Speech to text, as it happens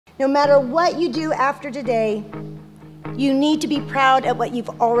No matter what you do after today, you need to be proud of what you've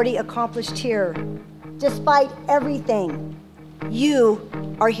already accomplished here. Despite everything, you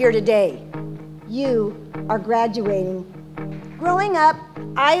are here today. You are graduating. Growing up,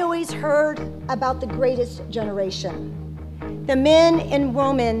 I always heard about the greatest generation. The men and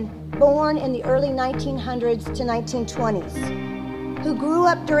women born in the early 1900s to 1920s, who grew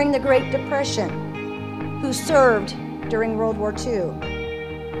up during the Great Depression, who served during World War II,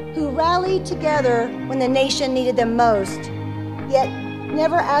 who rallied together when the nation needed them most, yet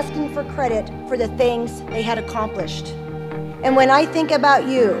never asking for credit for the things they had accomplished. And when I think about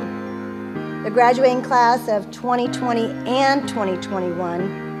you, the graduating class of 2020 and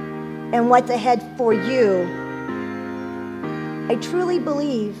 2021, and what's ahead for you, I truly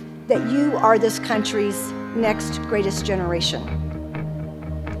believe that you are this country's next greatest generation.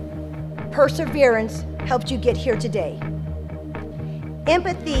 Perseverance helped you get here today.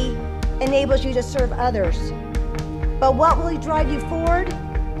 Empathy enables you to serve others. But what will drive you forward?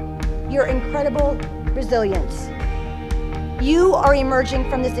 Your incredible resilience. You are emerging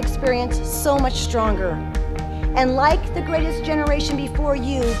from this experience so much stronger. And like the greatest generation before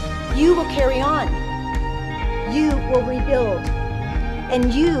you, you will carry on. You will rebuild.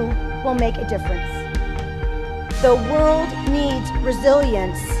 And you will make a difference. The world needs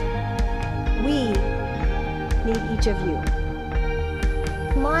resilience. We need each of you.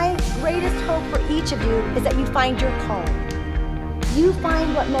 My greatest hope for each of you is that you find your call. You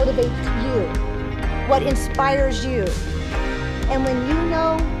find what motivates you, what inspires you. And when you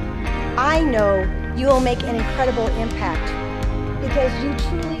know, I know you will make an incredible impact because you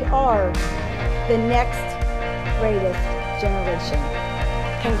truly are the next greatest generation.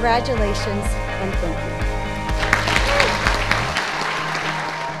 Congratulations and thank you.